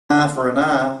eye for an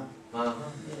eye. Uh-huh.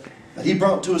 But He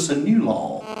brought to us a new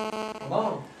law. Come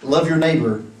on. Love your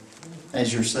neighbor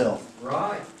as yourself.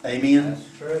 Right. Amen.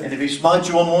 That's true. And if he smites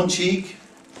you on one cheek,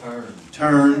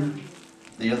 turn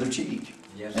the other cheek.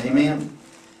 Yes, Amen.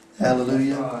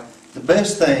 Hallelujah. Right. The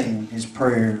best thing is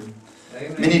prayer.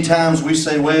 Amen. Many times we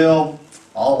say, well,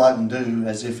 all I can do,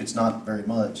 as if it's not very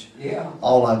much. Yeah.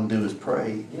 All I can do is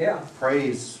pray. Yeah. Prayer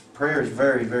is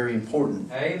very, very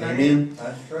important. Amen. Amen.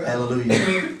 That's true.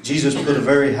 Hallelujah. Jesus put a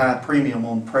very high premium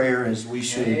on prayer, as we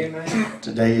should Amen.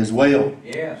 today as well.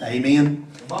 Yes. Amen.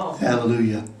 Come on.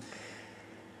 Hallelujah.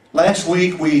 Last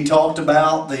week we talked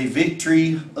about the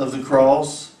victory of the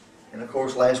cross. And of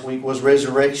course last week was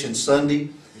Resurrection Sunday.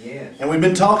 Yes. And we've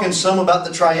been talking some about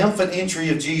the triumphant entry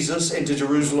of Jesus into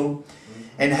Jerusalem.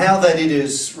 And how that it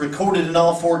is recorded in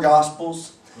all four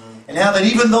Gospels. And how that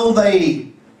even though they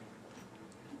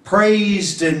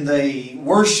praised and they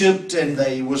worshipped and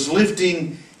they was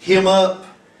lifting Him up,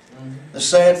 the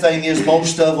sad thing is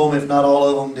most of them, if not all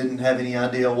of them, didn't have any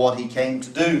idea what He came to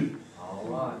do. All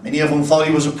right. Many of them thought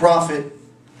He was a prophet,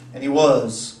 and He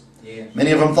was. Yes.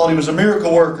 Many of them thought He was a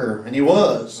miracle worker, and He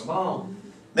was. Come on.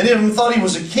 Many of them thought He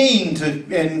was a king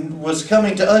and was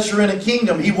coming to usher in a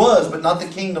kingdom. He was, but not the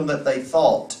kingdom that they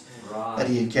thought that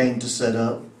He had came to set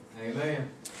up. Amen.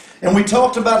 And we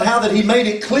talked about how that He made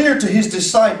it clear to His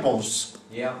disciples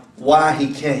why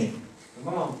He came.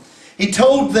 Come on. He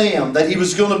told them that He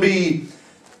was going to be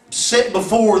set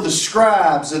before the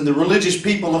scribes and the religious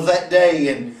people of that day,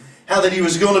 and how that He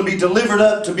was going to be delivered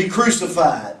up to be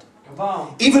crucified. Come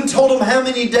on. Even told them how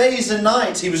many days and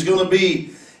nights He was going to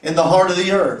be in the heart of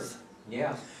the earth.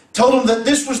 Yeah. Told them that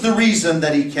this was the reason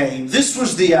that He came. This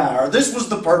was the hour. This was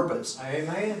the purpose.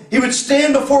 Amen. He would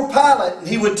stand before Pilate and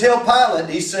He would tell Pilate,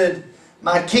 He said,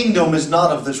 my kingdom is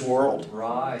not of this world.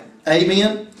 Right.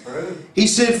 Amen. True. He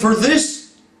said, for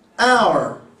this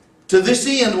hour, to this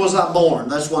end was I born.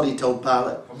 That's what He told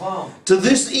Pilate. Come on. To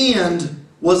this end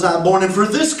was I born, and for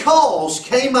this cause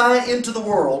came I into the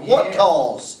world. Yeah. What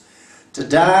cause? To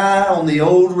die on the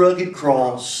old rugged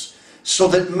cross, so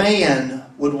that man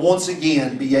would once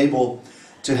again be able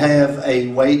to have a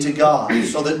way to God,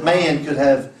 so that man could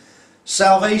have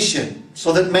salvation,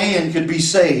 so that man could be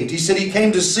saved. He said He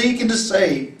came to seek and to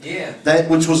save that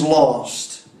which was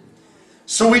lost.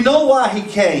 So we know why He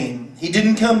came. He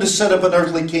didn't come to set up an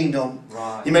earthly kingdom.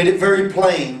 Right. He made it very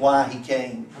plain why He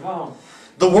came. Come on.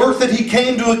 The work that He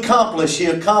came to accomplish, He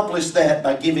accomplished that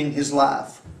by giving His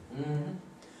life. Mm-hmm.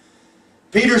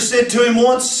 Peter said to Him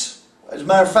once, as a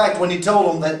matter of fact, when He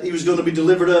told him that He was going to be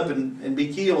delivered up and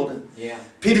be killed, and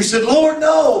Peter said, Lord,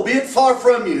 no, be it far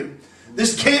from you.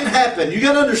 This can't happen. You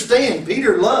got to understand,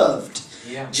 Peter loved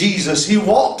Jesus. He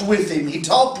walked with Him. He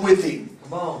talked with Him.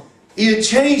 Come on. He had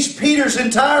changed Peter's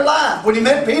entire life. When he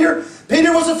met Peter,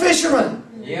 Peter was a fisherman.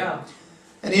 Yeah.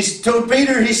 And He told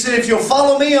Peter, He said, if you'll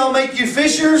follow me, I'll make you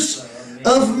fishers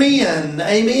of men.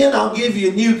 Amen. I'll give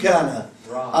you a new kind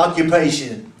of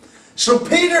occupation. So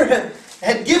Peter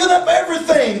had given up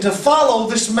everything to follow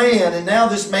this man, and now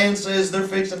this man says they're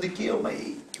fixing to kill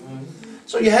me.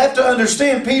 So you have to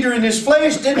understand, Peter in his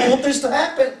flesh didn't want this to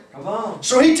happen. Come on.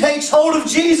 So he takes hold of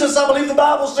Jesus. I believe the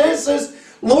Bible says,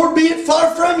 Lord, be it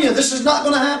far from you. This is not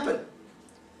going to happen.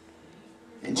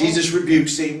 And Jesus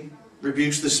rebukes him,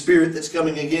 rebukes the spirit that's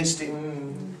coming against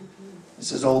him. He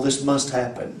says, oh, this must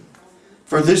happen.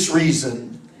 For this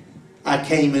reason, I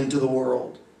came into the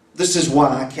world. This is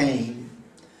why I came.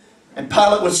 And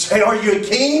Pilate would say, are you a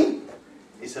king?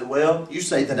 He said, well, you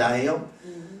say that I am.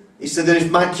 He said that if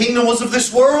my kingdom was of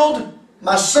this world,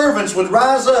 my servants would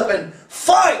rise up and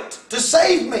fight to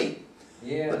save me.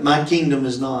 But my kingdom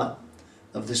is not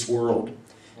of this world.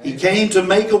 He came to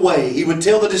make a way. He would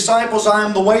tell the disciples, I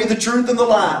am the way, the truth, and the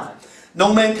life.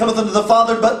 No man cometh unto the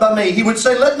Father but by me. He would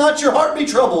say, let not your heart be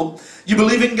troubled. You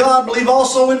believe in God, believe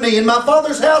also in me. In my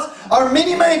Father's house are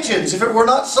many mansions. If it were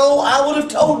not so, I would have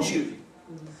told you.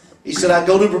 He said, I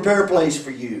go to prepare a place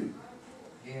for you.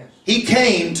 He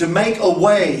came to make a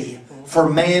way for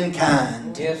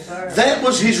mankind. Yes, sir. That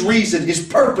was His reason, His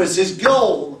purpose, His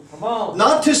goal. Come on.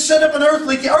 Not to set up an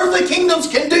earthly kingdoms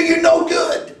can do you no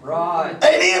good. Right.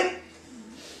 Amen.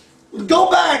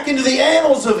 Go back into the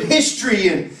annals of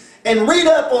history and read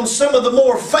up on some of the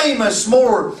more famous,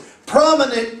 more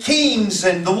prominent kings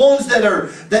and the ones that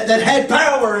had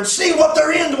power, and see what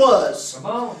their end was. Come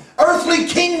on. Earthly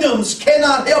kingdoms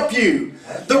cannot help you.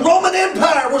 The Roman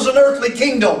Empire was an earthly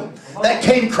kingdom that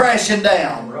came crashing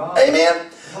down. Right. Amen.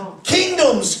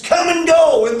 Kingdoms come and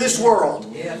go in this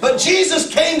world. But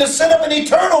Jesus came to set up an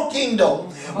eternal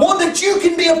kingdom. One that you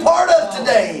can be a part of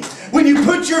today. When you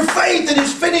put your faith in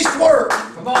His finished work.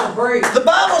 Come on, breathe. The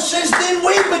Bible says then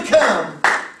we become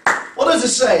What does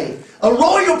it say? A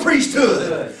royal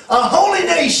priesthood. A holy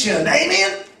nation.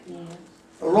 Amen?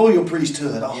 A royal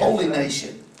priesthood. A holy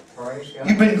nation. Praise God.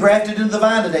 You've been grafted into the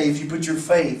vine today if you put your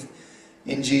faith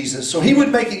in Jesus. So He would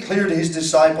make it clear to His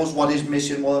disciples what His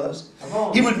mission was.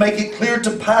 He would make it clear to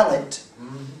Pilate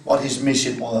what His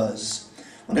mission was.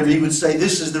 Whenever He would say,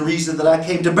 this is the reason that I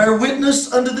came, to bear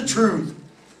witness unto the truth.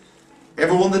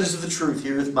 Everyone that is of the truth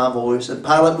heareth my voice. And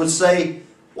Pilate would say,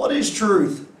 what is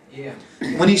truth? Yeah.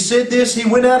 When He said this, He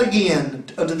went out again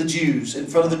unto the Jews in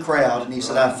front of the crowd, and He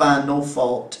said, I find no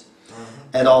fault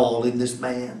at all in this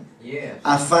man. Yes.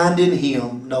 I find in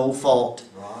Him no fault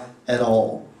at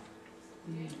all.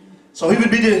 So He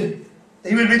would be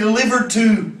delivered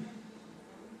to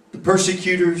the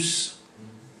persecutors,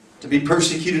 to be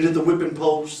persecuted at the whipping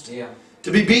post,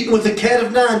 to be beaten with a cat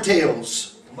of nine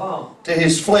tails, till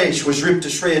His flesh was ripped to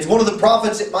shreds. One of the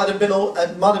prophets, it might have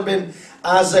been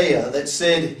Isaiah, that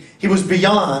said He was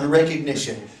beyond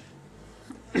recognition.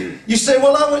 You say,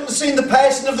 well, I went and seen the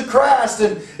Passion of the Christ,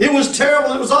 and it was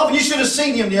terrible, it was awful, you should have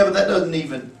seen Him. Yeah, but that doesn't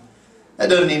even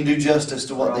do justice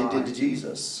to what they did to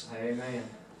Jesus. Amen.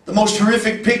 The most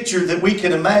horrific picture that we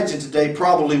can imagine today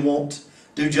probably won't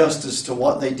do justice to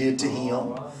what they did to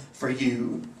Him for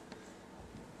you.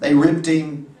 They ripped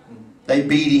Him, they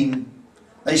beat Him,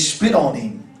 they spit on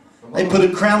Him, they put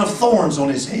a crown of thorns on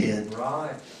His head.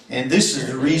 And this is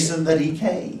the reason that He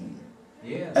came.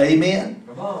 Amen.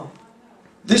 Come on.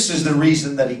 This is the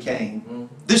reason that He came.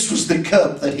 This was the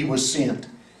cup that He was sent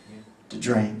to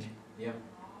drink.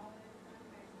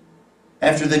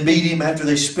 After they beat Him, after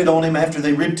they spit on Him, after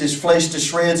they ripped His flesh to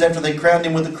shreds, after they crowned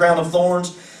Him with a crown of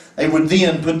thorns, they would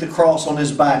then put the cross on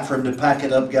His back for Him to pack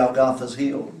it up Golgotha's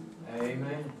hill.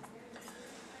 Amen.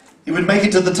 He would make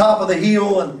it to the top of the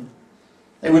hill, and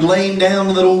they would lay Him down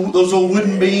on those old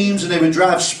wooden beams, and they would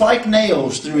drive spiked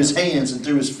nails through His hands and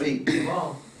through His feet. Come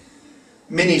on.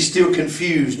 Many still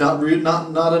confused, not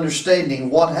understanding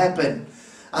what happened.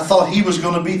 I thought He was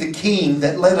going to be the king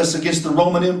that led us against the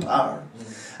Roman Empire.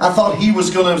 I thought He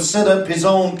was going to set up His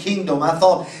own kingdom. I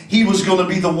thought He was going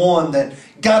to be the one that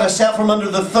got us out from under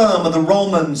the thumb of the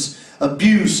Romans'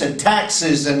 abuse and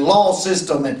taxes and law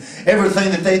system and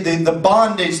everything that the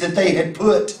bondage that they had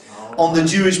put on the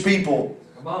Jewish people.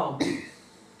 Come on.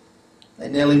 They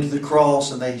nail Him to the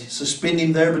cross and they suspend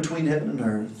Him there between heaven and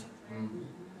earth.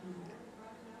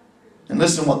 And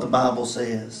listen what the Bible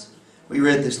says. We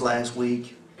read this last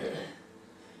week.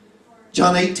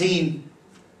 John 19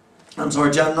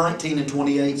 and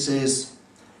 28 says,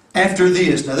 after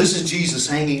this, now this is Jesus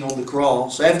hanging on the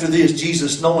cross. After this,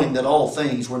 Jesus, knowing that all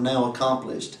things were now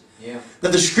accomplished,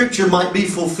 that the scripture might be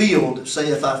fulfilled,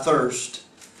 saith, I thirst.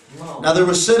 Now there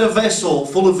was set a vessel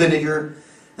full of vinegar,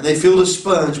 and they filled a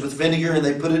sponge with vinegar, and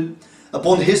they put it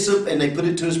upon hyssop, and they put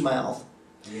it to His mouth.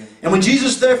 And when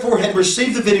Jesus therefore had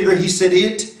received the vinegar, He said,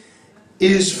 it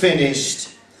is finished.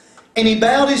 And He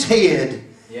bowed His head,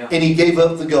 and He gave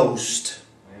up the ghost.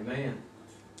 Amen.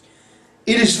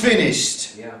 It is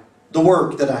finished. The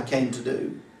work that I came to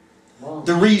do.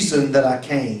 The reason that I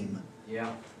came.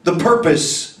 The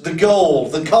purpose, the goal,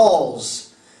 the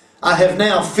cause. I have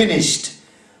now finished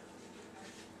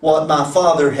what my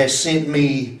Father has sent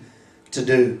me to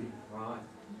do.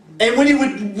 And when He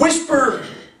would whisper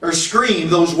or scream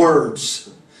those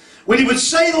words, when He would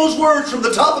say those words from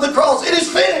the top of the cross, it is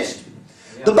finished.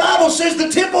 The Bible says the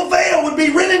temple veil would be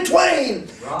rent in twain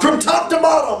from top to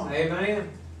bottom. Amen.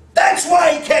 That's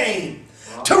why He came.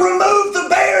 To remove the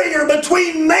barrier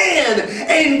between man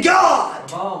and God.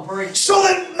 So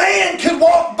that man could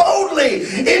walk boldly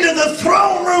into the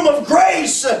throne room of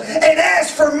grace and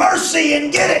ask for mercy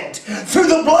and get it through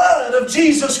the blood of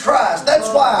Jesus Christ.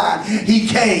 That's why He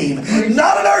came.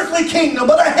 Not an earthly kingdom,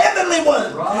 but a heavenly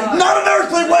one. Not an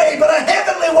earthly way, but a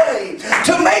heavenly way.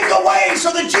 To make a way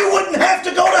so that you wouldn't have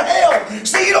to go to hell.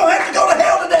 See, you don't have to go to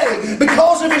hell today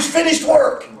because of His finished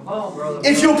work.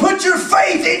 If you'll put your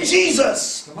faith in Jesus.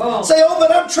 Say, oh,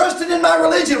 but I'm trusting in my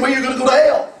religion. Well, you're going to go to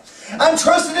hell. I'm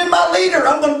trusting in my leader.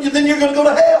 Then you're going to go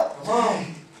to hell.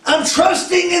 I'm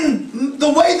trusting in the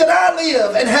way that I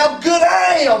live and how good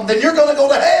I am. Then you're going to go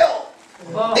to hell.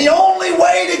 The only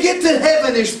way to get to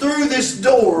heaven is through this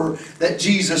door that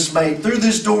Jesus made. Through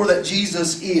this door that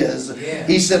Jesus is.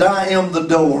 He said, I am the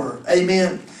door.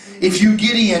 Amen. If you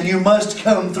get in, you must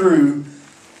come through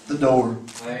the door.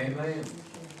 Amen.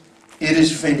 It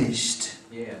is finished.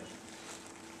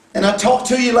 And I talked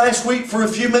to you last week for a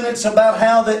few minutes about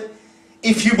how that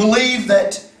if you believe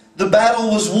that the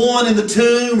battle was won in the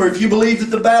tomb, or if you believe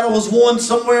that the battle was won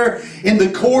somewhere in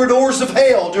the corridors of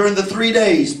hell during the 3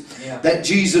 days that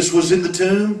Jesus was in the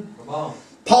tomb,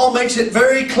 Paul makes it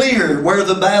very clear where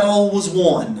the battle was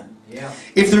won. Yeah.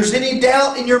 If there's any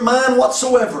doubt in your mind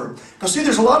whatsoever, because see,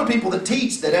 there's a lot of people that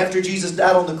teach that after Jesus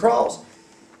died on the cross,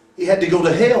 He had to go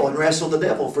to hell and wrestle the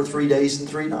devil for 3 days and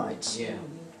 3 nights. Yeah.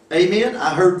 Amen.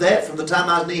 I heard that from the time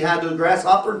I was knee-high to a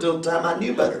grasshopper until the time I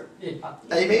knew better. Yeah.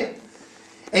 Amen.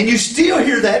 And you still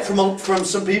hear that from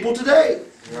some people today.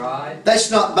 Right.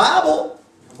 That's not Bible.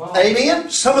 Come on. Amen.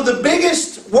 Some of the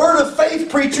biggest Word of Faith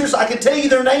preachers, I can tell you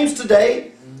their names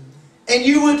today, and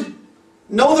you would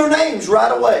know their names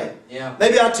right away. Yeah.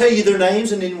 Maybe I'll tell you their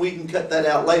names and then we can cut that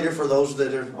out later for those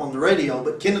that are on the radio.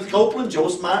 But Kenneth Copeland,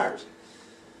 Joyce Myers,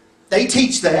 they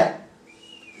teach that.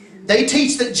 They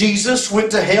teach that Jesus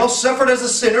went to hell, suffered as a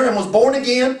sinner, and was born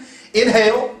again in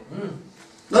hell.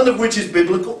 None of which is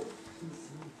biblical.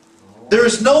 There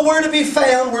is nowhere to be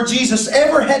found where Jesus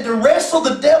ever had to wrestle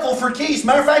the devil for keys.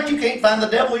 Matter of fact, you can't find the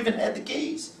devil even had the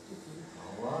keys.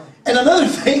 All right. And another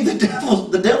thing,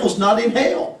 the devil's not in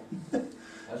hell.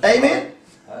 Amen.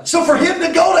 Right. So for him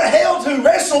to go to hell to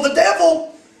wrestle the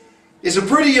devil is a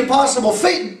pretty impossible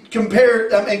feat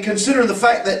considering the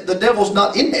fact that the devil's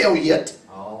not in hell yet.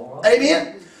 All right.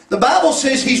 Amen. The Bible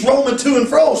says he's roaming to and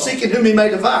fro, seeking whom he may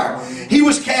devour. He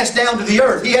was cast down to the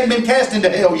earth. He hadn't been cast into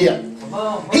hell yet.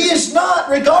 He is not,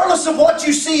 regardless of what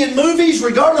you see in movies,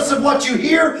 regardless of what you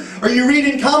hear, or you read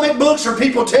in comic books, or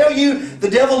people tell you, the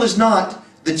devil is not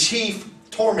the chief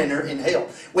tormentor in hell.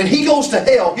 When he goes to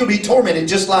hell, he'll be tormented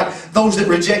just like those that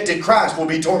rejected Christ will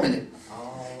be tormented.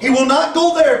 He will not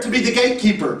go there to be the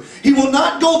gatekeeper. He will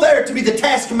not go there to be the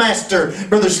taskmaster,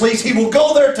 Brother Sleece. He will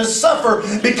go there to suffer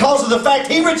because of the fact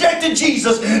he rejected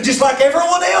Jesus, just like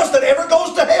everyone else that ever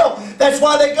goes to hell. That's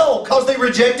why they go, because they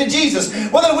rejected Jesus.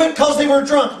 Well, they went because they were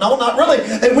drunk. No, not really.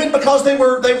 They went because they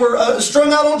were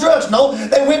strung out on drugs. No,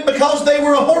 they went because they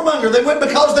were a whoremonger. They went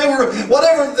because they were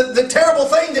whatever the terrible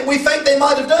thing that we think they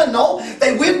might have done. No,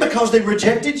 they went because they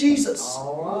rejected Jesus.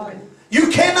 All right. You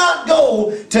cannot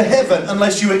go to heaven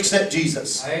unless you accept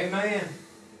Jesus. Amen.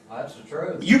 That's the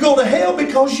truth. You go to hell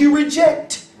because you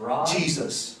reject Right.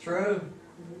 Jesus. True.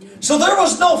 So there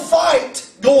was no fight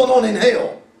going on in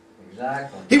hell.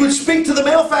 Exactly. He would speak to the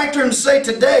malefactor and say,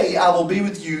 "Today I will be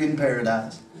with you in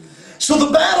paradise." So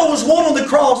the battle was won on the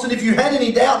cross, and if you had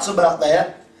any doubts about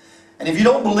that, and if you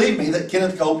don't believe me that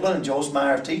Kenneth Copeland and Joyce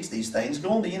Myers teach these things, go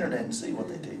on the internet and see what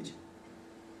they teach.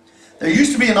 There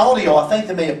used to be an audio, I think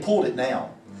they may have pulled it now,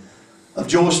 of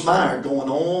Joyce Meyer going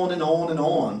on and on and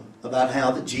on about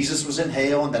how that Jesus was in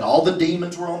hell and that all the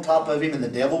demons were on top of him and the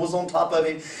devil was on top of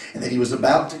him and that he was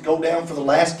about to go down for the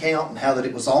last count and how that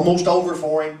it was almost over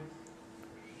for him.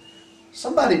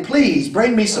 Somebody please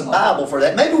bring me some Bible for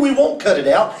that. Maybe we won't cut it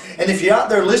out, and if you're out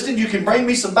there listening, you can bring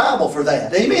me some Bible for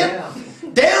that. Amen? Yeah.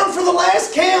 Down for the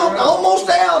last count, almost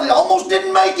out, it almost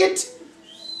didn't make it.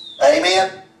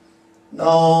 Amen?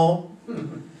 No.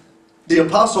 The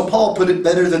Apostle Paul put it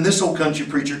better than this old country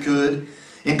preacher could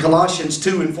in Colossians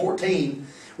 2 and 14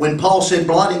 when Paul said,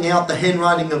 blotting out the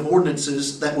handwriting of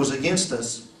ordinances that was against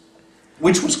us,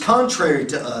 which was contrary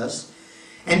to us,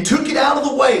 and took it out of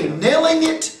the way, nailing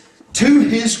it to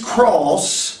his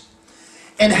cross,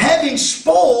 and having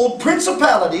spoiled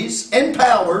principalities and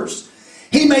powers,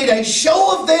 he made a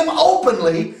show of them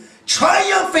openly,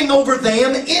 triumphing over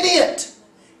them in it.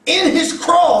 In his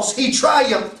cross, he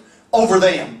triumphed over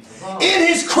them. In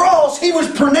his cross, he was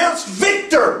pronounced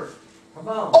victor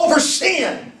over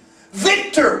sin,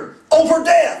 victor over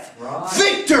death,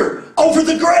 victor over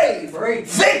the grave,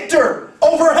 victor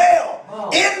over hell.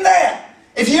 In that,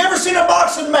 if you ever seen a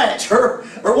boxing match or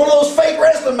one of those fake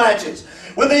wrestling matches,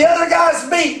 when the other guys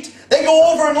meet, they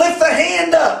go over and lift the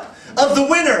hand up of the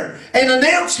winner and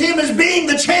announce him as being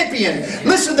the champion.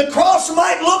 Listen, the cross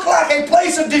might look like a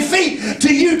place of defeat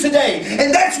to you today,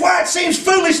 and that's why it seems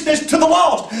foolishness to the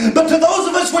lost. But to those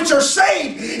of us which are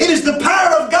saved, it is the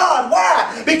power of God.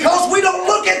 Why? Because we don't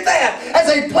look at that as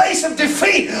a place of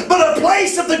defeat, but a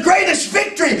place of the greatest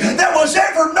victory that was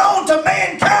ever known to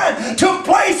mankind took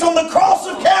place on the cross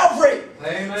of Calvary.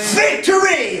 Amen.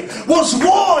 Victory was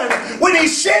won when he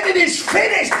said it is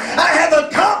finished. I have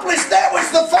accomplished that which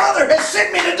the Father has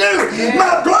sent me to do. Yeah.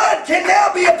 My blood can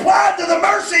now be applied to the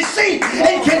mercy seat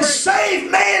and can save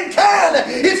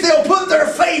mankind if they'll put their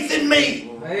faith in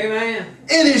me. Amen.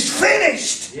 It is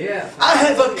finished. Yeah. I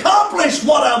have accomplished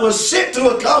what I was sent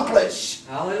to accomplish.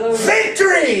 Hallelujah.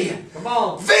 Victory. Come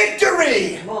on.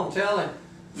 Victory. Come on, tell him.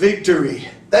 Victory.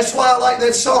 That's why I like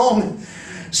that song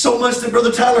so much that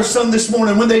Brother Tyler sung this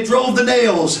morning. When they drove the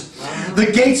nails, the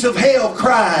gates of hell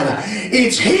cried,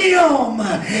 it's Him!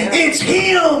 It's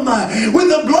Him! When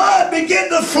the blood began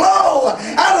to flow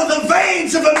out of the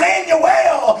veins of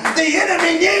Emmanuel, the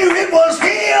enemy knew it was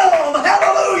Him!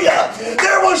 Hallelujah!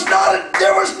 There was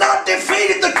not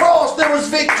defeat at the cross, there was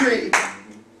victory.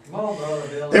 on, Brother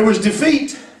Billy. There was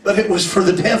defeat, but it was for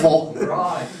the devil.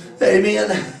 Right.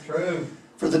 Amen. True.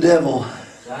 For the devil.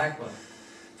 Exactly.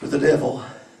 For the devil.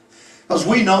 Because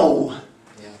we know,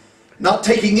 Yeah. not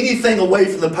taking anything away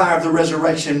from the power of the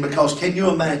resurrection, because can you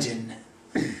imagine?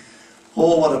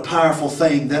 Oh, what a powerful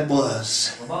thing that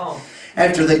was. Come on.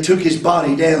 After they took his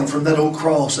body down from that old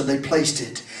cross and they placed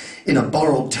it in a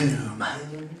borrowed tomb.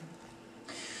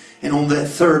 And on that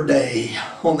third day,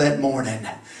 on that morning,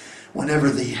 whenever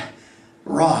the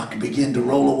rock began to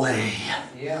roll away,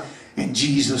 Yeah. and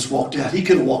Jesus walked out. He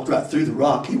could have walked right through the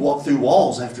rock. He walked through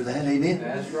walls after that. Amen.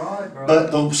 That's right, brother.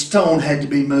 But the stone had to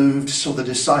be moved so the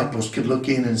disciples could look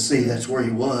in and see that's where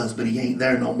he was, but he ain't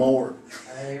there no more.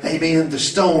 Amen. The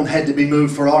stone had to be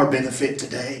moved for our benefit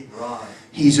today. Right.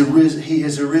 He's arisen. He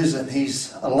is arisen.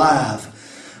 He's alive.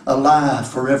 Alive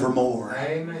forevermore.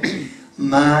 Amen.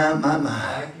 My.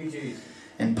 Thank you, Jesus.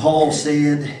 And Paul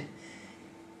said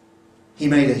he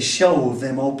made a show of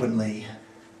them openly,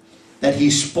 that he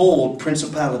spoiled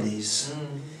principalities.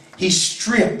 He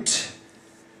stripped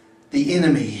the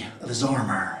enemy of his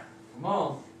armor. Come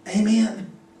on. Amen.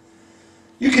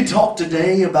 You can talk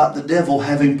today about the devil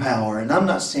having power, and I'm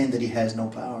not saying that he has no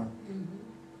power.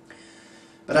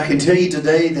 But I can tell you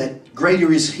today that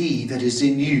greater is he that is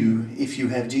in you, if you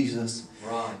have Jesus,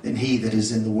 Right. than he that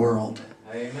is in the world.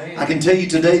 Amen. I can tell you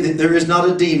today that there is not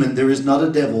a demon, there is not a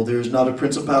devil, there is not a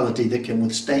principality that can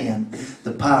withstand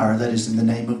the power that is in the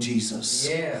name of Jesus.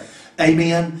 Yeah.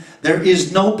 Amen. There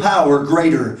is no power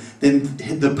greater than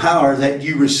the power that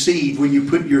you receive when you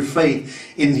put your faith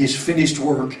in his finished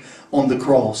work on the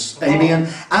cross. Amen.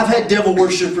 I've had devil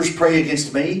worshippers pray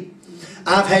against me.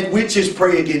 I've had witches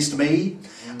pray against me.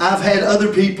 I've had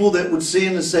other people that would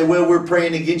sin and say, well, we're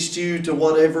praying against you to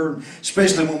whatever.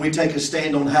 Especially when we take a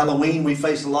stand on Halloween, we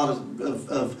face a lot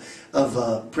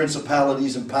of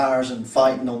principalities and powers and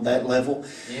fighting on that level.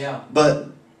 Yeah. But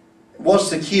what's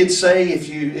the kid say? If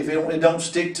it don't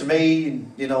stick to me,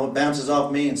 and, you know, it bounces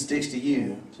off me and sticks to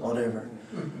you, whatever.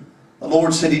 The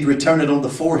Lord said He'd return it on the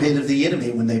forehead of the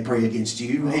enemy when they pray against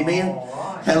you. Amen.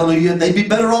 All right. Hallelujah. They'd be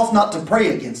better off not to pray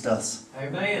against us.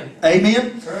 Amen.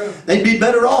 Amen. True. They'd be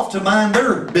better off to mind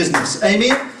their business.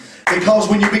 Amen. Because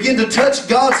when you begin to touch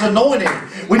God's anointing,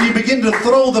 when you begin to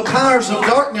throw the powers of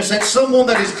darkness at someone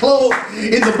that is clothed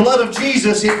in the blood of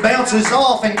Jesus, it bounces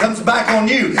off and comes back on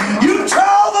you. You try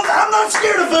all the... I'm not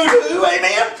scared of voodoo.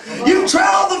 Amen. You try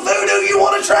all the voodoo you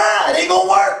want to try. It ain't going to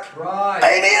work. Right.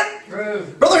 Amen. True.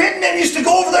 Brother Hinton used to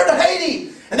go over there to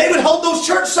Haiti, and they would hold those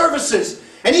church services.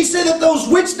 And he said that those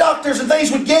witch doctors and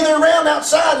things would gather around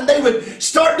outside and they would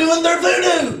start doing their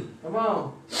voodoo. Come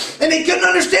on. And he couldn't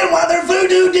understand why their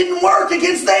voodoo didn't work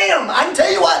against them. I can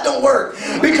tell you why it don't work.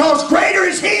 Because greater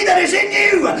is he that is in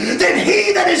you than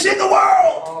he that is in the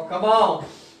world. Oh, come on.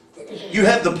 You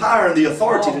have the power and the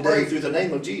authority Oh, today great. through the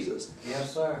name of Jesus.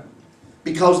 Yes, sir.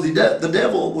 Because the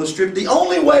devil was stripped. The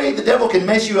only way the devil can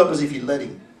mess you up is if you let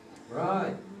him.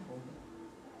 Right.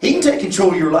 He can take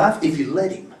control of your life if you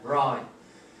let him. Right.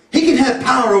 He can have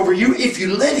power over you if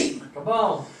you let him. Come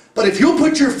on. But if you'll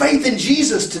put your faith in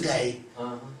Jesus today,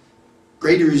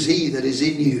 greater is he that is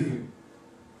in you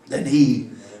than he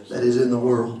that is in the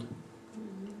world.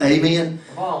 Amen.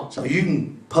 Come on. So you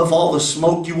can puff all the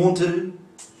smoke you want to,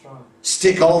 That's right.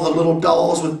 stick all the little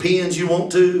dolls with pins you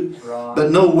want to, Right.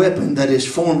 but no weapon that is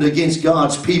formed against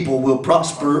God's people will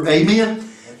prosper. Amen.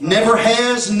 Never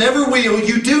has, never will.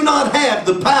 You do not have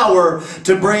the power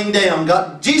to bring down.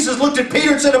 God, Jesus looked at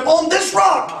Peter and said, upon this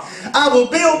rock I will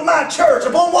build my church.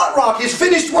 Upon what rock? His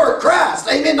finished work, Christ.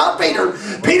 Amen. Not Peter.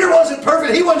 Peter wasn't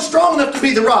perfect. He wasn't strong enough to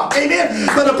be the rock. Amen.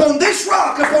 But upon this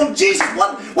rock, upon Jesus,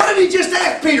 what did he just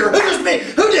ask Peter?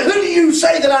 Who do you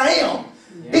say that I am?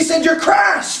 He said, you're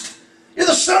Christ. You're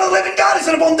the Son of the living God. He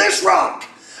said, upon this rock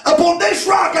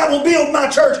I will build my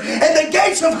church, and the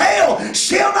gates of hell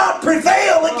shall not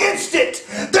prevail against it.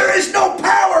 There is no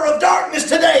power of darkness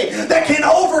today that can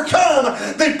overcome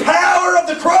the power of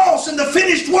the cross and the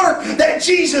finished work that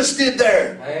Jesus did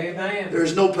there. Amen. There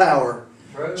is no power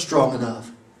True. strong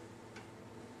enough.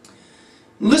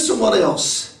 Listen what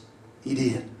else he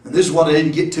did. And this is what I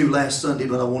didn't get to last Sunday,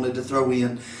 but I wanted to throw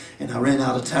in, and I ran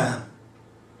out of time.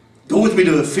 Go with me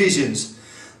to Ephesians,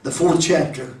 the 4th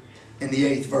chapter. In the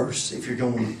 8th verse, if you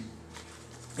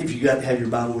got to have your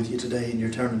Bible with you today and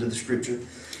you're turning to the Scripture.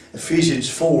 Ephesians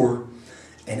 4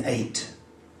 and 8.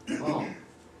 Oh.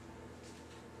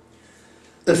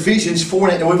 Ephesians 4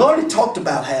 and 8. Now we've already talked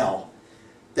about how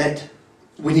that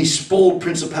when he spoiled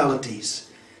principalities,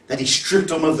 that he stripped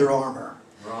them of their armor.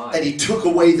 Right. That he took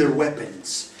away their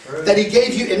weapons. True. That he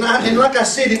gave you, and like I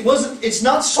said, it's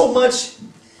not so much,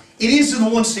 it is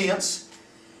in one sense,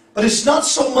 but it's not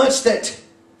so much that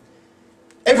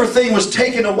everything was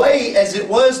taken away as it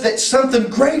was that something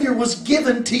greater was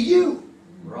given to you.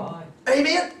 Right.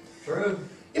 Amen? True.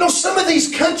 You know, some of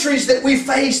these countries that we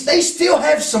face, they still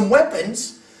have some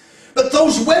weapons, but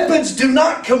those weapons do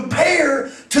not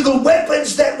compare to the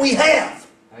weapons that we have.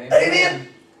 Amen. Amen?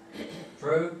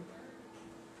 True.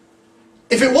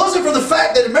 If it wasn't for the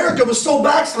fact that America was so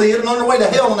backslid and on her way to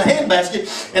hell in a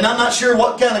handbasket, and I'm not sure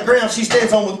what kind of ground she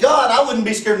stands on with God, I wouldn't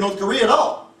be scared of North Korea at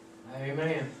all.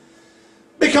 Amen.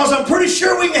 Because I'm pretty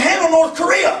sure we can handle North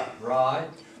Korea. Right.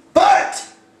 But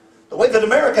the way that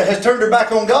America has turned her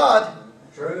back on God,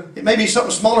 True. it may be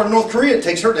something smaller than North Korea that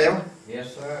takes her down.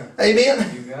 Yes, sir.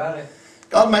 Amen? You got it.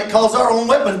 God might cause our own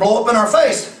weapons blow up in our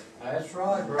face. That's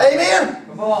right, bro. Amen?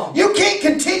 Come on. You can't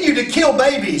continue to kill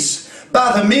babies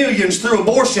by the millions through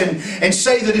abortion and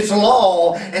say that it's a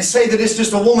law and say that it's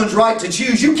just a woman's right to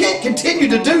choose. You can't continue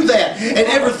to do that and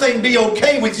everything be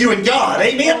okay with you and God.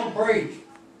 Amen? Come on, preach.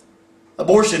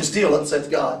 Abortion still upsets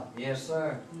God. Yes,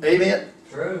 sir. Amen?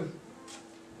 True.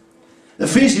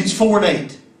 Ephesians 4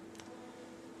 and 8.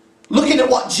 Looking at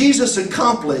what Jesus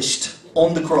accomplished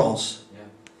on the cross. Yeah.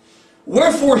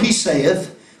 Wherefore he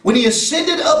saith, when he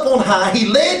ascended up on high, he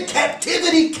led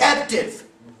captivity captive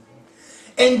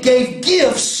and gave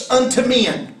gifts unto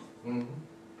men. Mm-hmm.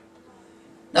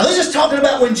 Now this is talking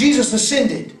about when Jesus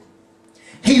ascended.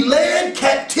 He led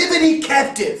captivity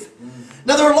captive. Mm-hmm.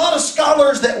 Now there are a lot of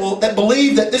scholars that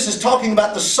believe that this is talking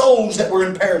about the souls that were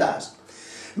in paradise.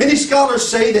 Many scholars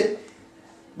say that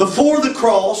before the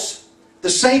cross, the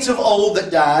saints of old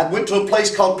that died went to a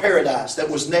place called paradise that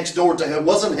was next door to hell. It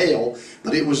wasn't hell,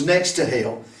 but it was next to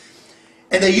hell.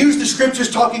 And they used the scriptures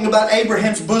talking about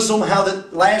Abraham's bosom, how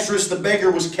that Lazarus the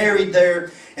beggar was carried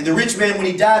there. And the rich man, when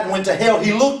he died and went to hell,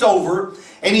 he looked over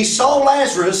and he saw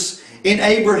Lazarus in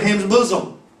Abraham's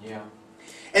bosom. Yeah.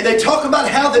 And they talk about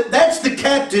how that's the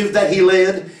captive that he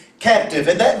led captive.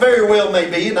 And that very well may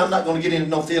be, and I'm not going to get into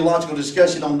no theological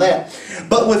discussion on that.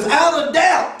 But without a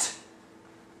doubt,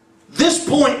 this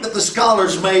point that the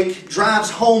scholars make drives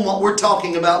home what we're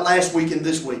talking about last week and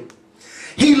this week.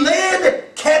 He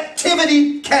led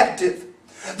captivity captive.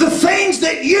 The things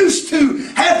that used to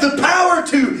have the power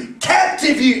to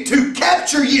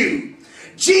capture you,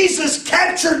 Jesus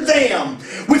captured them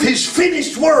with His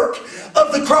finished work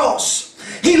of the cross.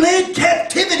 He led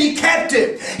captivity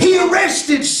captive. He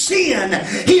arrested sin.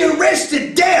 He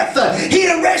arrested death. He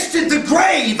arrested the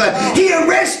grave. He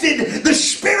arrested the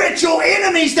spiritual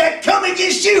enemies that come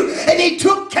against you. And He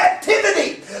took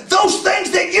captivity. Those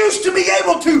things that used to be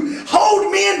able to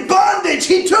hold me in bondage,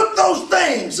 He took those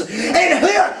things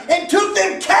and took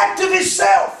them captive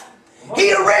Himself.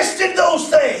 He arrested those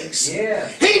things. Yeah.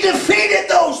 He defeated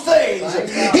those things.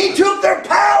 He took their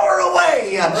power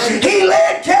away. He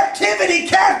led captivity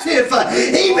captive.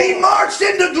 He marched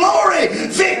into glory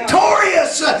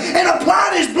victorious and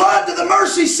applied His blood to the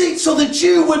mercy seat so that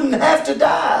you wouldn't have to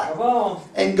die Come on.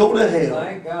 and go to hell.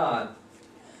 Thank God.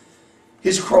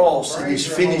 His cross and His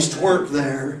Praise finished your work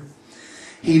there.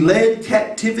 He led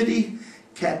captivity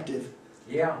captive.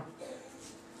 Yeah.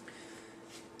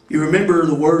 You remember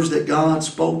the words that God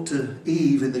spoke to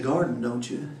Eve in the garden, don't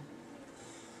you?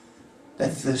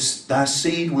 That thy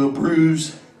seed will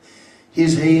bruise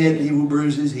his head, he will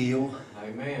bruise his heel.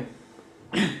 Amen.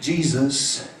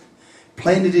 Jesus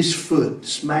planted His foot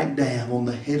smack dab on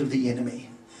the head of the enemy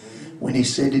when He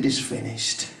said it is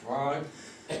finished. Right.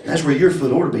 That's where your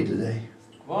foot ought to be today.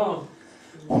 Come on.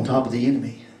 On top of the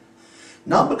enemy.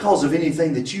 Not because of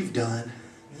anything that you've done,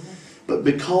 but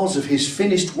because of His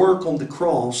finished work on the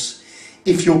cross.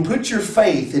 If you'll put your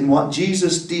faith in what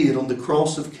Jesus did on the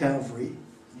cross of Calvary.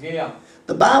 Yeah.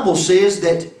 The Bible says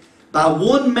that by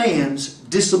one man's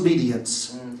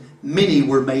disobedience, many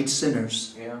were made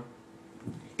sinners. Yeah.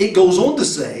 It goes on to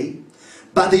say,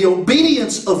 by the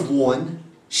obedience of one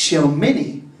shall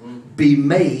many be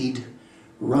made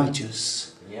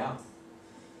righteous. Yeah.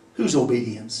 Whose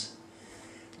obedience?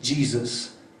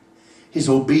 Jesus. His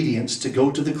obedience to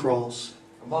go to the cross.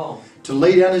 Come on. To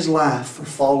lay down His life for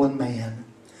fallen man.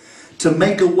 To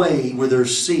make a way where there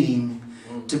seemed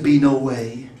to be no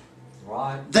way.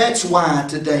 Right. That's why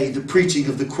today the preaching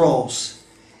of the cross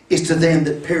is to them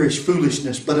that perish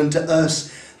foolishness, but unto us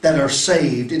that are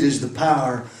saved it is the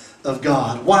power of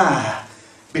God. Why?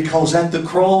 Because at the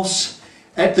cross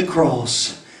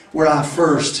where I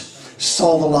first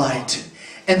saw the light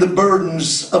and the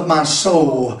burdens of my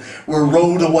soul were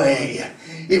rolled away.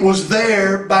 It was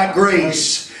there by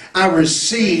grace I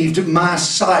received my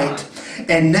sight,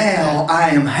 and now I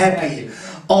am happy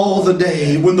all the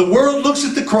day. When the world looks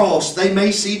at the cross, they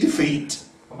may see defeat.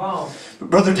 Come on. But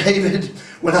Brother David,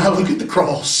 when I look at the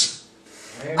cross,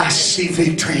 I see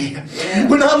victory.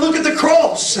 When I look at the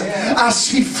cross, I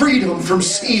see freedom from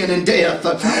sin and death.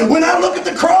 When I look at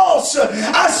the cross,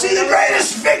 I see the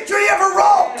greatest victory ever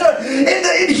wrought in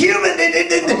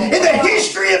the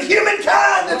history of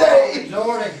humankind today.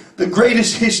 The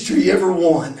greatest history ever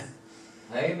won.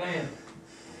 Amen.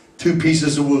 2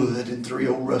 pieces of wood and 3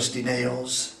 old rusty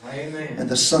nails. Amen. And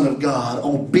the Son of God,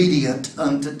 obedient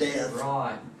unto death.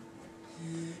 Right.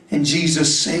 And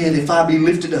Jesus said, if I be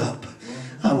lifted up,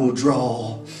 I will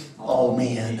draw all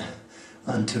men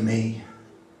unto me.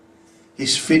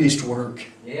 His finished work.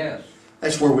 Yes.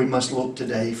 That's where we must look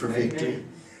today for victory. Amen.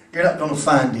 You're not going to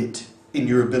find it in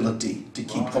your ability to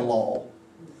keep the law.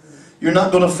 You're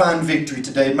not going to find victory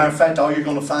today. Matter of fact, all you're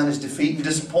going to find is defeat and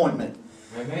disappointment.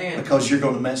 Amen. Because you're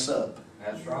going to mess up.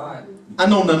 That's right. I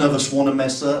know none of us want to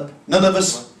mess up. None of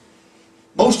us,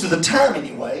 most of the time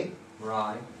anyway.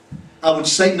 Right. I would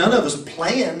say none of us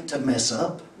plan to mess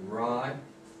up. Right.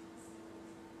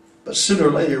 But sooner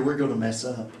or later we're going to mess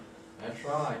up. That's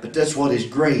right. But that's what His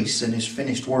grace and His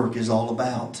finished work is all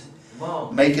about. Come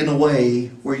on. Making a way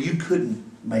where you couldn't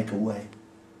make a way.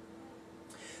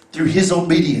 Through His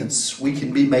obedience we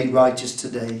can be made righteous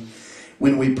today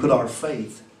when we put our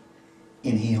faith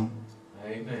in Him.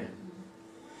 Amen.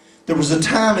 There was a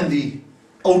time in the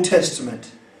Old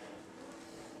Testament,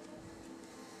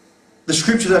 the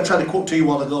scripture that I tried to quote to you a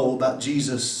while ago about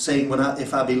Jesus saying,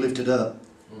 if I be lifted up.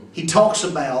 He talks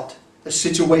about a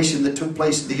situation that took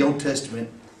place in the Old Testament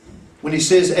when he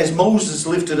says, as Moses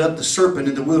lifted up the serpent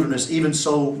in the wilderness, even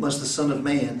so must the Son of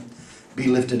Man be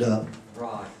lifted up.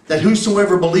 Right. That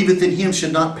whosoever believeth in Him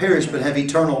should not perish but have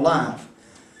eternal life.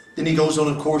 Then he goes on,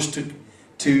 of course,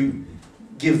 to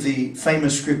give the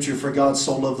famous scripture, for God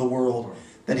so loved the world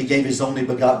that He gave His only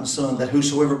begotten Son, that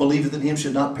whosoever believeth in Him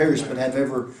should not perish but have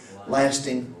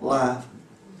everlasting life.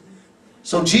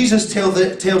 So Jesus tells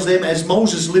them, as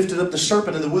Moses lifted up the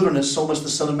serpent in the wilderness, so must the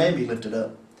Son of Man be lifted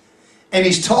up. And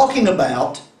He's talking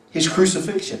about His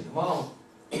crucifixion. Come on.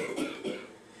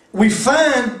 We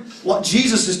find what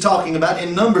Jesus is talking about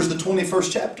in Numbers, the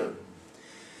 21st chapter.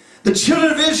 The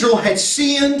children of Israel had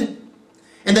sinned,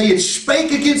 and they had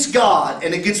spake against God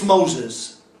and against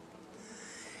Moses.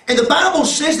 And the Bible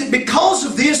says that because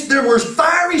of this, there were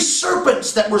fiery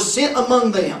serpents that were sent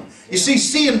among them. You see,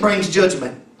 sin brings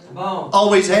judgment.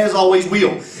 Always has, always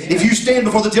will. If you stand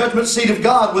before the judgment seat of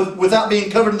God without being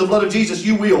covered in the blood of Jesus,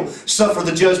 you will suffer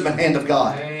the judgment hand of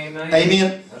God. Amen.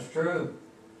 Amen. That's true.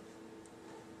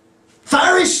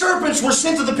 Fiery serpents were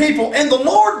sent to the people, and the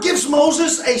Lord gives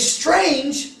Moses a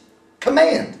strange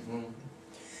command.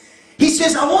 He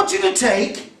says, I want you to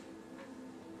take,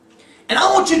 and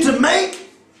I want you to make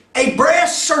a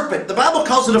brass serpent. The Bible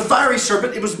calls it a fiery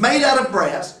serpent. It was made out of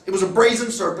brass. It was a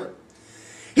brazen serpent.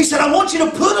 He said, I want you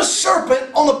to put a serpent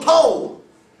on a pole.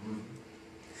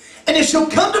 And it shall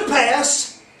come to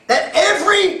pass that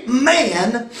every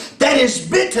man that is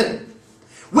bitten,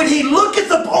 when he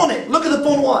looketh upon it, looketh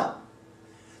upon what?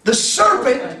 The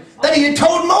serpent that he had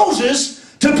told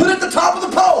Moses to put at the top of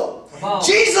the pole.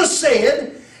 Jesus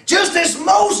said, just as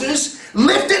Moses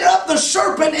lifted up the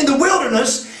serpent in the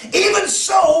wilderness, even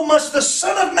so must the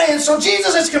Son of Man. So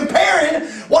Jesus is comparing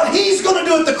what He's going to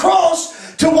do at the cross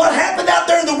to what happened out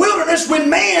there in the wilderness when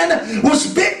man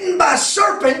was bitten by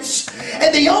serpents,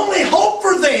 and the only hope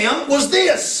for them was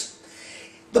this.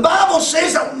 The Bible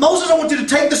says, Moses, I want you to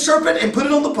take the serpent and put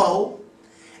it on the pole,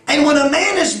 and when a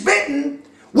man is bitten,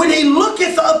 when he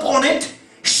looketh upon it,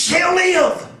 shall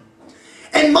live.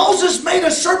 And Moses made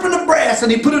a serpent of brass,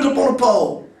 and he put it upon a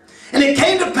pole. And it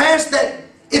came to pass that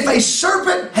if a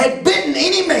serpent had bitten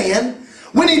any man,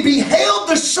 when he beheld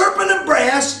the serpent of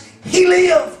brass, he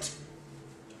lived.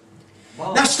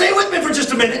 Now stay with me for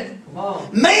just a minute.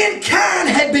 Mankind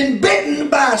had been bitten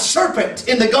by a serpent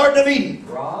in the Garden of Eden.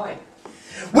 Right.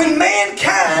 When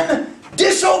mankind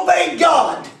disobeyed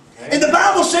God, and the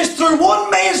Bible says through one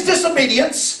man's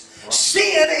disobedience,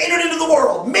 sin entered into the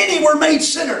world. Many were made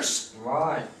sinners.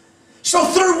 Right. So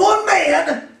through one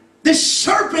man, this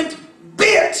serpent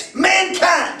bit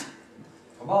mankind.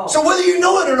 Come on. So whether you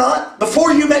know it or not,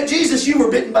 before you met Jesus, you were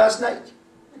bitten by a snake.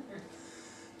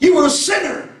 You were a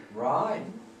sinner. Right.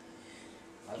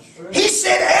 That's true. He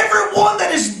said everyone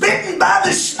that is bitten by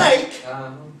the snake,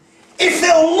 if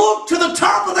they'll look to the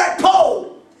top of that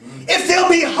pole, if they'll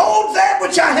behold that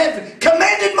which I have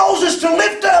commanded Moses to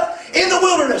lift up in the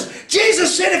wilderness.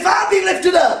 Jesus said, if I be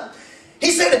lifted up,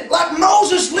 He said, like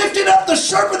Moses lifted up the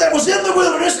serpent that was in the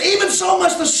wilderness, even so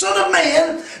must the Son of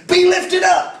Man be lifted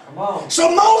up. Come on.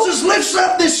 So Moses lifts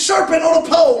up this serpent on a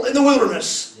pole in the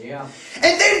wilderness. Yeah.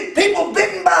 And then people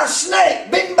bitten by a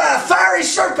snake, bitten by a fiery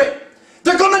serpent,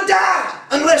 they're going to die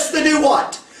unless they do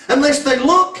what? unless they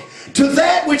look to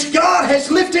that which God has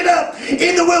lifted up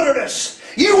in the wilderness.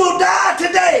 You will die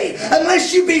today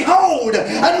unless you behold,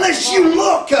 unless you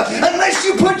look, unless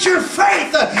you put your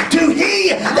faith to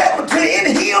in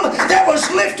Him that was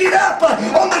lifted up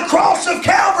on the cross of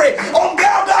Calvary, on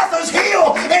Golgotha's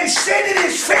hill, and said, "It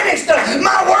is finished.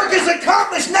 My work is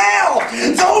accomplished now."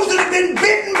 Those that have been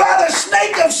bitten by the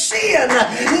snake of sin,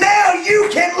 now you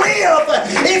can live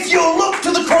if you'll look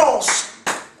to the cross.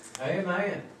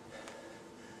 Amen.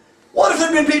 What if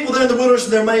there had been people there in the wilderness,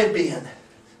 and there may have been?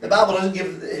 The Bible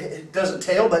it doesn't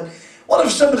tell, but what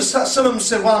if some of them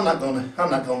said, "Well, I'm not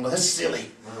going to. That's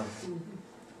silly.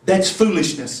 That's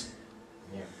foolishness."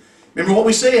 Yeah. Remember what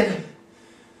we said?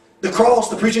 The cross,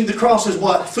 the preaching of the cross is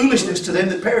what? Foolishness to them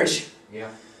that perish. Yeah.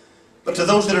 But to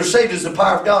those that are saved is the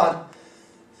power of God.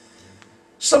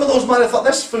 Some of those might have thought,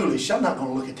 "That's foolish. I'm not going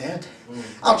to look at that.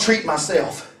 I'll treat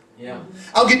myself. Yeah.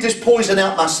 I'll get this poison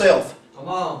out myself." Come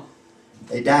on.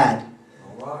 They died.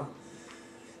 All right.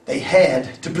 They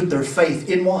had to put their faith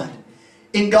in what?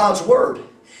 In God's Word.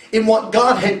 In what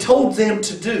God had told them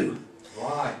to do.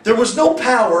 Right. There was no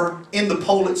power in the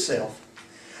pole itself.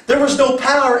 There was no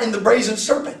power in the brazen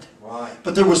serpent. Right.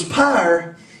 But there was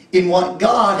power in what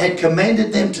God had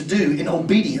commanded them to do in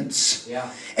obedience. Yeah.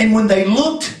 And when they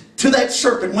looked to that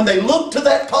serpent, when they looked to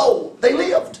that pole, they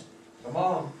lived. Come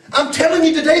on. I'm telling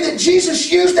you today that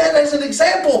Jesus used that as an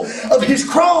example of His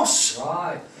cross.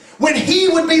 Right. When He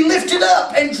would be lifted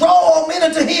up and draw all men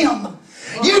unto Him.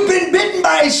 You've been bitten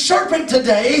by a serpent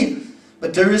today,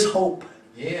 but there is hope.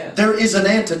 Yeah. There is an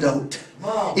antidote. Come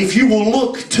on. If you will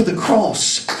look to the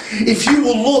cross, if you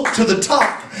will look to the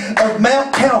top of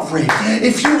Mount Calvary,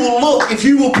 if you will look, if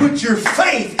you will put your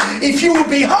faith, if you will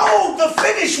behold the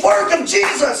finished work of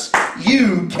Jesus,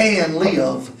 you can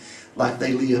live like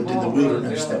they lived in the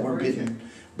wilderness that were bitten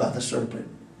by the serpent.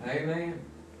 Amen.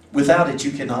 Without it,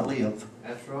 you cannot live.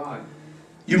 That's right.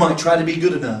 You might try to be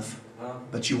good enough,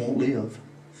 but you won't live.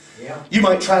 Yeah. You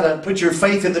might try to put your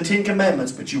faith in the 10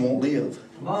 Commandments, but you won't live.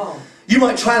 Come on. You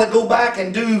might try to go back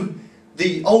and do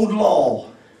the old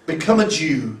law, become a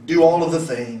Jew, do all of the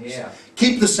things. Yeah.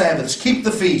 Keep the Sabbaths, keep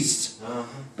the feasts, Uh-huh.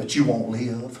 but you won't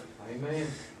live. Amen.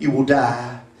 You will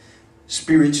die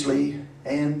spiritually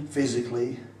and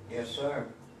physically. Yes, sir.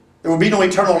 There will be no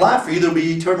eternal life for you, there will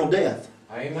be eternal death.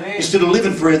 Amen. Instead of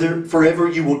living forever,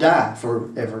 you will die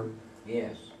forever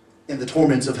Yes. in the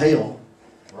torments of hell.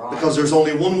 Right. Because there's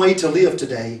only one way to live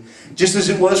today. Just as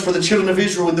it was for the children of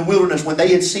Israel in the wilderness when they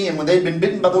had sinned, when they had been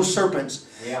bitten by those serpents.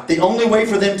 Yeah. The only way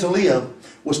for them to live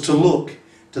was to look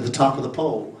to the top of the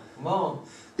pole. Come on.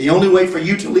 The only way for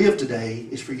you to live today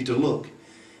is for you to look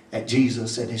at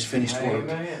Jesus and His finished work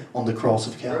Amen. on the cross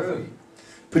of Calvary. True.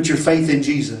 Put your faith in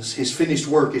Jesus. His finished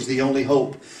work is the only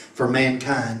hope for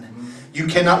mankind. You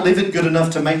cannot live it good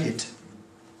enough to make it.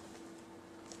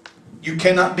 You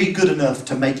cannot be good enough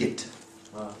to make it.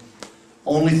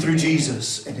 Only through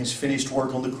Jesus and His finished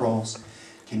work on the cross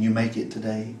can you make it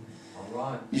today. All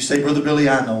right. You say, "Brother Billy,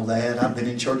 I know that. I've been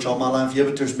in church all my life." Yeah,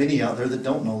 but there's many out there that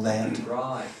don't know that.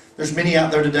 Right. There's many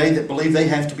out there today that believe they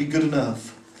have to be good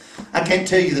enough. I can't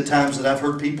tell you the times that I've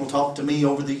heard people talk to me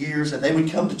over the years and they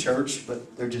would come to church,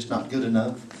 but they're just not good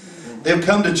enough. They'll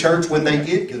come to church when they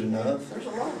get good enough. There's a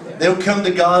lot of that. They'll come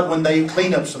to God when they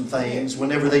clean up some things,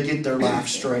 whenever they get their life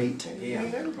straight. Yeah.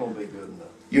 You're never going to be good enough.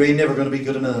 You ain't never going to be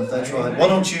good enough. That's right. Why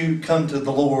don't you come to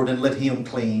the Lord and let Him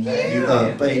clean you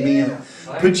up? Amen.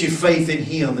 Put your faith in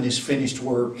Him and His finished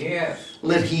work. Yes.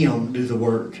 Let Him do the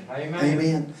work. Amen.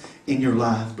 Amen. In your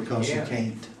life, because you Yeah.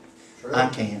 can't. True. I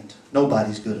can't.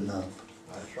 Nobody's good enough.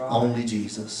 That's right. Only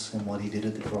Jesus and what He did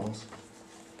at the cross.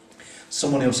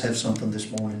 Someone else have something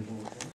this morning?